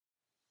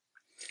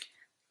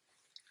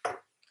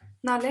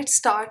Now let's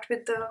start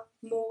with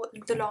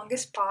the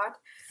longest part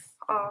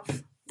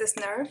of this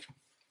nerve,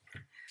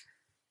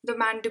 the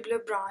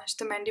mandibular branch,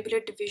 the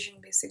mandibular division.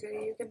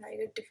 Basically, you can write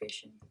it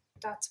division.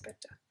 That's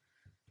better.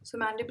 So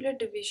mandibular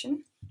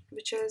division,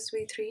 which is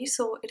V3,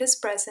 so it is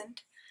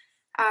present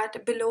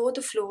at below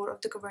the floor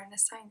of the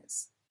cavernous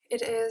sinus.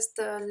 It is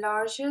the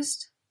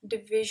largest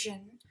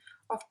division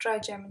of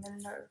trigeminal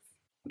nerve.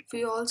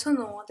 We also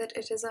know that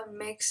it is a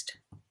mixed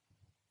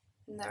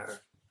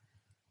nerve.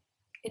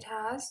 It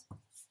has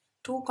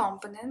two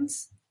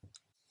components,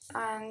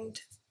 and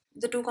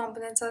the two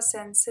components are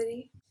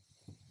sensory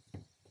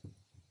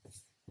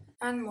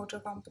and motor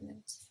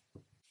components.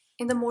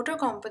 In the motor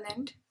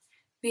component,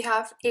 we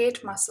have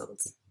 8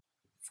 muscles.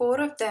 4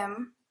 of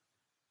them,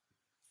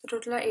 the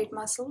total are 8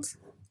 muscles,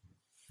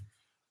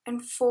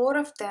 and 4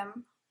 of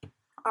them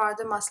are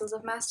the muscles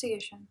of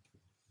mastication,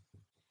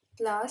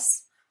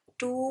 plus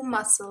 2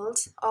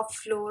 muscles of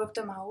floor of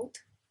the mouth,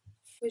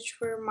 which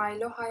were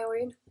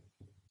mylohyoid,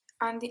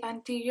 and the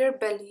anterior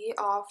belly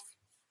of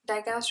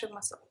digastric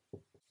muscle,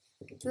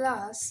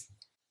 plus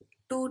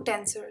 2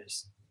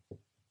 tensors,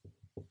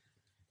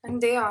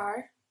 and they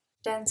are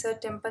tensor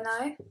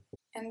tympani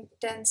and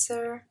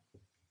tensor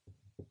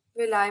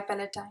villi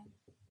palatine.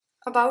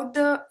 About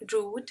the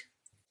root,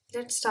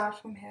 let's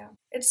start from here.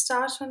 It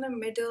starts from the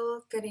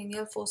middle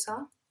cranial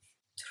fossa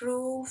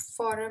through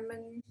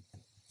foramen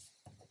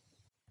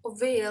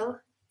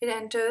ovale. It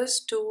enters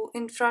to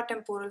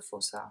infratemporal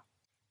fossa.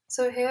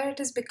 So here it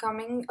is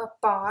becoming a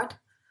part,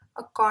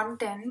 a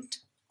content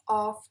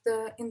of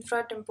the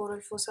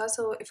infratemporal fossa.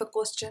 So if a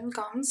question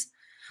comes,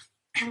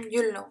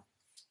 you'll know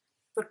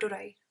what to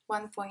write.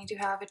 One point, you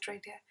have it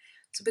right there.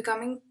 So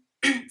becoming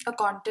a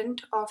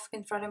content of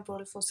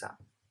infratemporal fossa.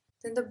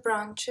 Then the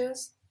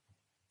branches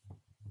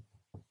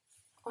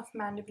of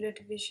mandibular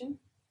division.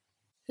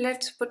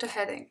 Let's put a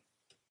heading.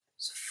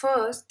 So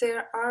first,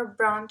 there are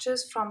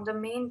branches from the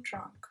main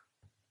trunk.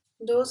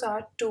 Those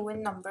are 2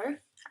 in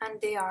number,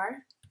 and they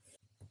are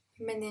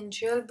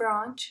meningeal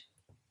branch,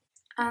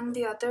 and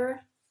the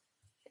other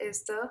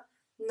is the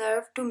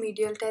nerve to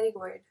medial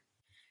pterygoid.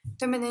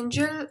 The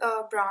meningeal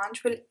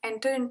branch will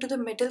enter into the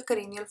middle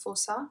cranial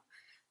fossa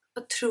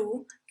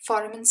through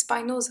foramen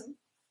spinosum,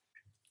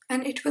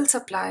 and it will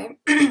supply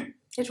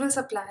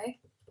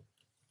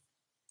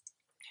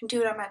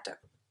dura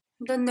mater.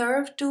 The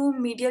nerve to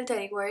medial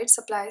pterygoid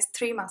supplies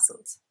 3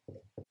 muscles.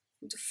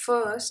 The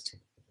first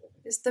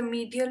is the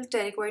medial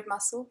pterygoid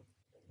muscle,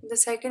 the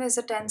second is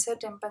the tensor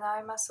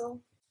tympani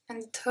muscle,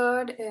 and the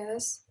third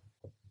is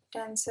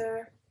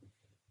tensor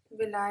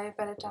villi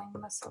palatine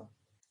muscle.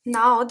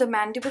 Now the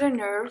mandibular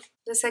nerve,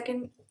 the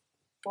second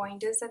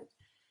point is that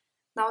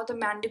now the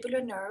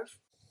mandibular nerve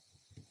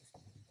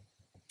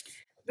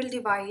will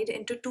divide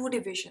into 2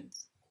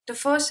 divisions. The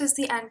first is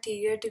the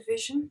anterior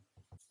division,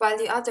 while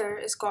the other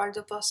is called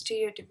the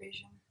posterior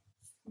division.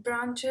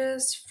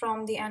 Branches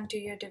from the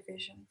anterior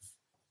division.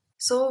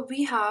 So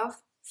we have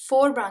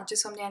 4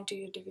 branches from the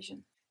anterior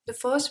division. The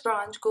first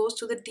branch goes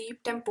to the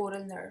deep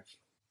temporal nerve.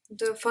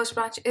 The first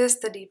branch is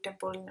the deep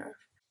temporal nerve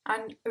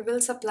and will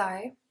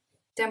supply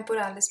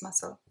temporalis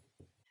muscle.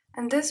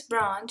 And this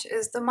branch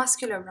is the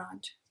muscular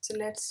branch. So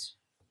let's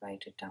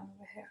write it down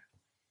over here.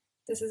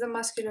 This is a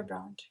muscular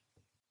branch.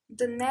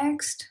 The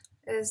next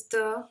is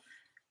the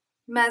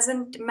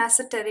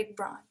mesenteric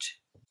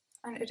branch,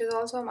 and it is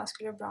also a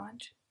muscular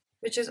branch,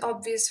 which is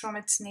obvious from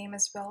its name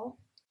as well.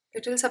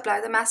 It will supply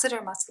the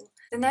masseter muscle.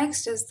 The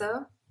next is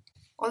the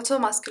also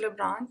muscular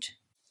branch,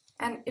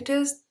 and it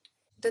is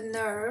the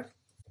nerve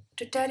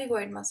to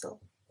pterygoid muscle.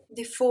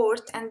 The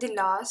fourth and the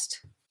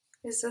last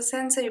is the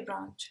sensory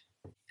branch,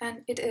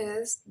 and it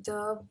is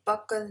the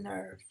buccal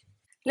nerve.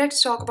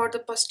 Let's talk about the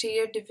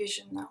posterior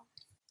division now.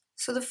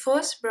 So the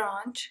first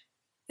branch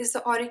is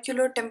the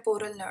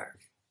auriculotemporal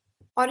nerve.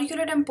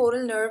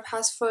 Auriculotemporal nerve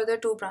has further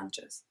 2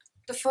 branches.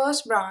 The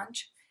first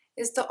branch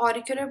is the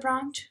auricular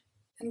branch,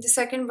 and the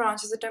second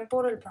branch is the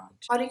temporal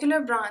branch.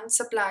 Auricular branch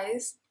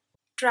supplies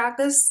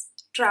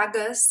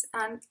tragus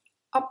and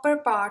upper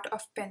part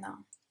of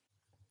pinna,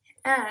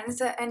 and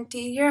the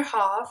anterior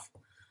half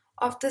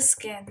of the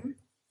skin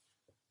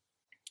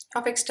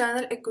of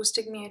external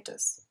acoustic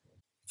meatus.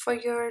 For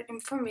your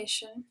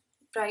information,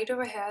 write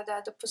over here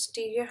that the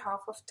posterior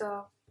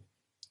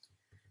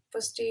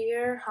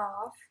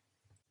half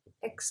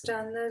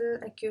external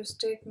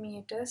acoustic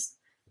meatus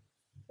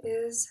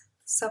is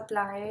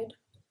supplied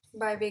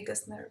by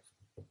vagus nerve.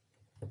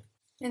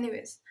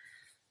 Anyways,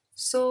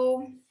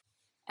 so,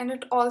 and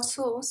it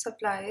also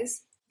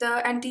supplies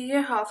the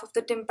anterior half of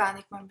the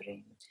tympanic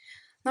membrane.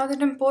 Now the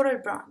temporal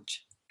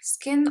branch,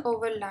 skin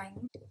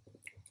overlying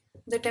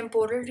the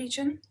temporal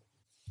region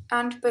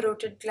and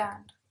parotid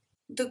gland.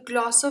 The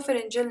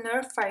glossopharyngeal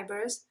nerve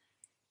fibers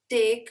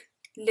take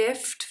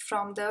lift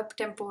from the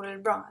temporal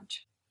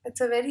branch.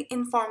 It's a very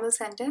informal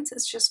sentence.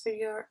 It's just for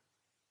your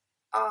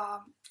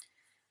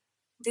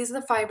these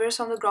are the fibers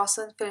from the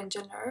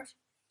glossopharyngeal nerve.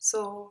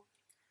 So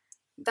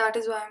that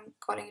is why I'm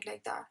calling it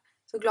like that.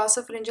 So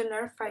glossopharyngeal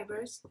nerve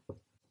fibers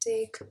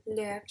take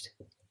lift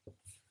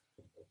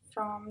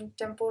from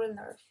temporal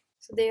nerve.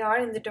 So they are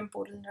in the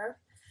temporal nerve.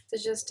 So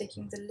just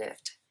taking the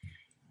lift.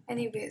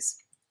 Anyways,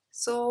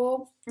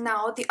 so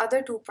now the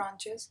other two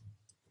branches,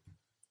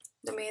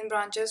 the main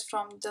branches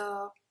from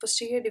the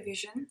posterior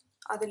division,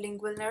 are the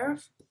lingual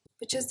nerve,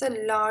 which is the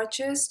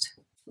largest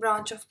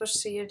branch of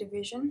posterior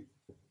division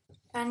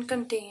and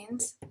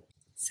contains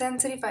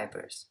sensory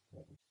fibers.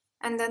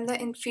 And then the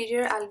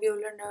inferior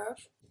alveolar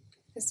nerve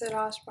is the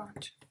last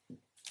branch.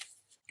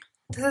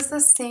 This is the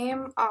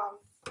same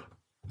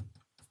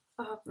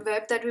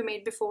web that we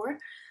made before.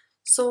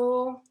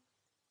 So,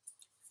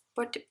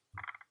 but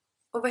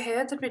over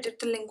here that we did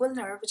the lingual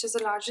nerve, which is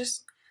the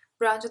largest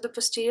branch of the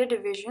posterior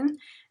division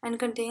and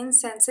contains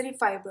sensory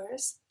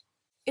fibers.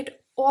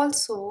 It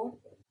also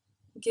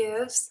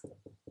gives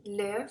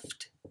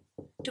lift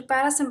to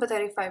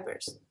parasympathetic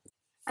fibers.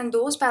 And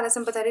those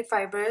parasympathetic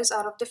fibers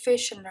are of the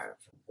facial nerve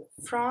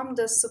from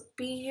the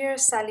superior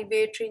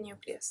salivatory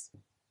nucleus.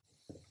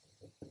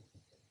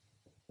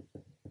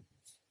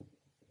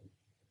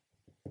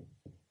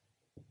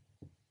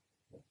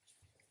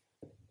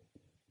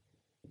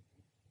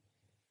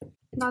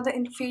 Now the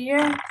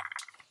inferior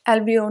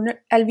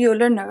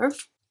alveolar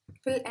nerve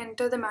will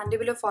enter the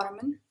mandibular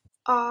foramen.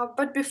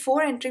 But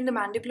before entering the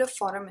mandibular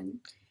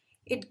foramen,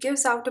 it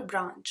gives out a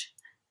branch,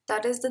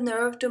 that is the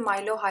nerve to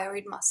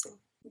mylohyoid muscle.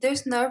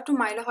 This nerve to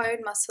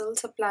mylohyoid muscle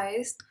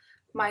supplies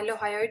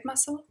mylohyoid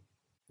muscle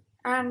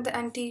and the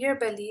anterior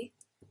belly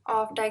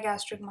of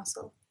digastric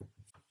muscle.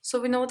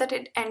 So we know that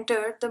it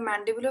entered the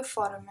mandibular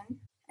foramen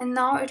and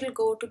now it will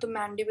go to the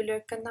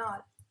mandibular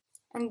canal,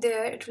 and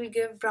there it will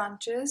give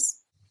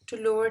branches to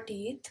lower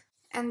teeth,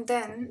 and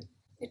then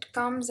it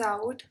comes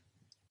out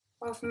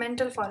of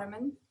mental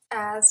foramen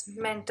as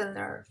mental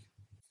nerve.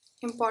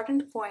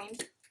 Important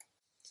point,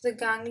 the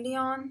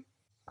ganglion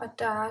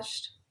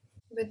attached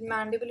with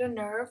mandibular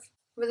nerve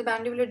with the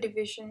mandibular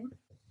division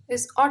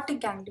is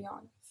otic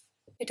ganglion.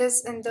 It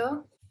is in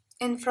the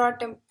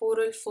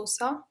infratemporal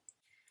fossa,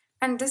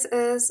 and this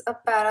is a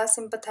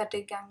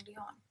parasympathetic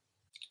ganglion.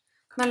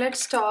 Now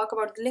let's talk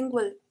about the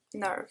lingual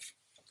nerve.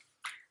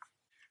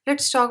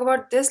 Let's talk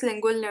about this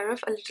lingual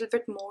nerve a little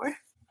bit more.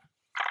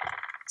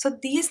 So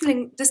this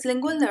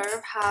lingual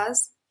nerve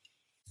has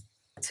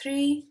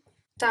three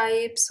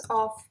types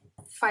of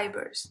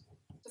fibers.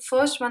 The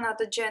first one are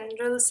the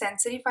general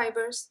sensory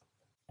fibers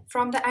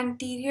from the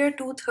anterior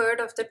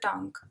two-thirds of the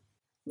tongue.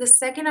 The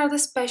second are the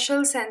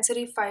special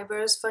sensory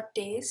fibers for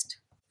taste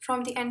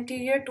from the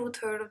anterior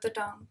two-thirds of the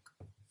tongue.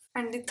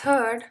 And the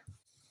third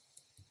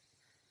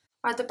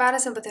are the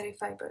parasympathetic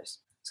fibers.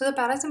 So the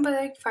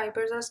parasympathetic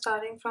fibers are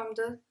starting from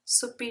the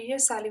superior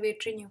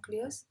salivatory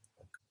nucleus,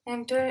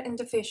 enter in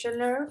the facial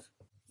nerve,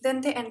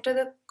 then they enter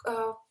the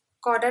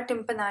cauda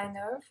tympani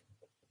nerve,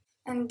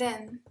 and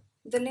then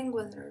the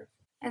lingual nerve.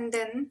 And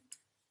then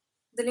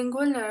the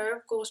lingual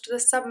nerve goes to the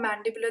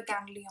submandibular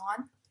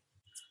ganglion.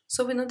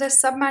 So we know the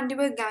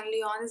submandibular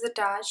ganglion is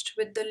attached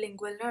with the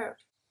lingual nerve.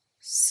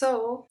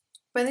 So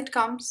when it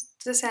comes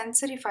to the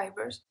sensory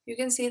fibers, you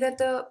can see that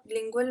the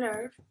lingual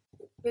nerve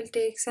will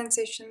take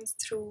sensations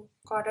through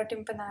cauda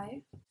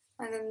tympani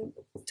and then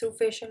through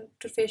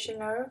facial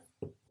nerve,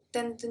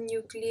 then the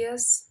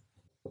nucleus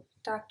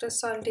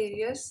tractus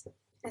solitarius,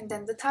 and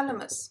then the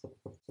thalamus.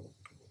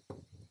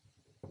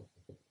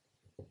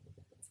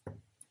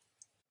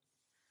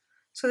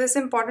 So this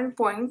important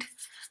point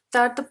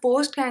that the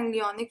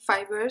postganglionic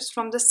fibers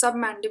from the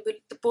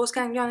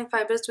postganglionic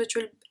fibers which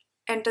will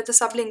enter the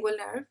sublingual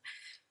nerve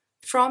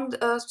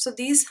so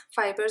these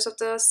fibers of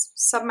the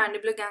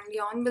submandibular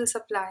ganglion will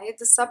supply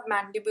the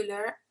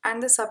submandibular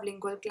and the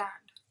sublingual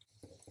gland.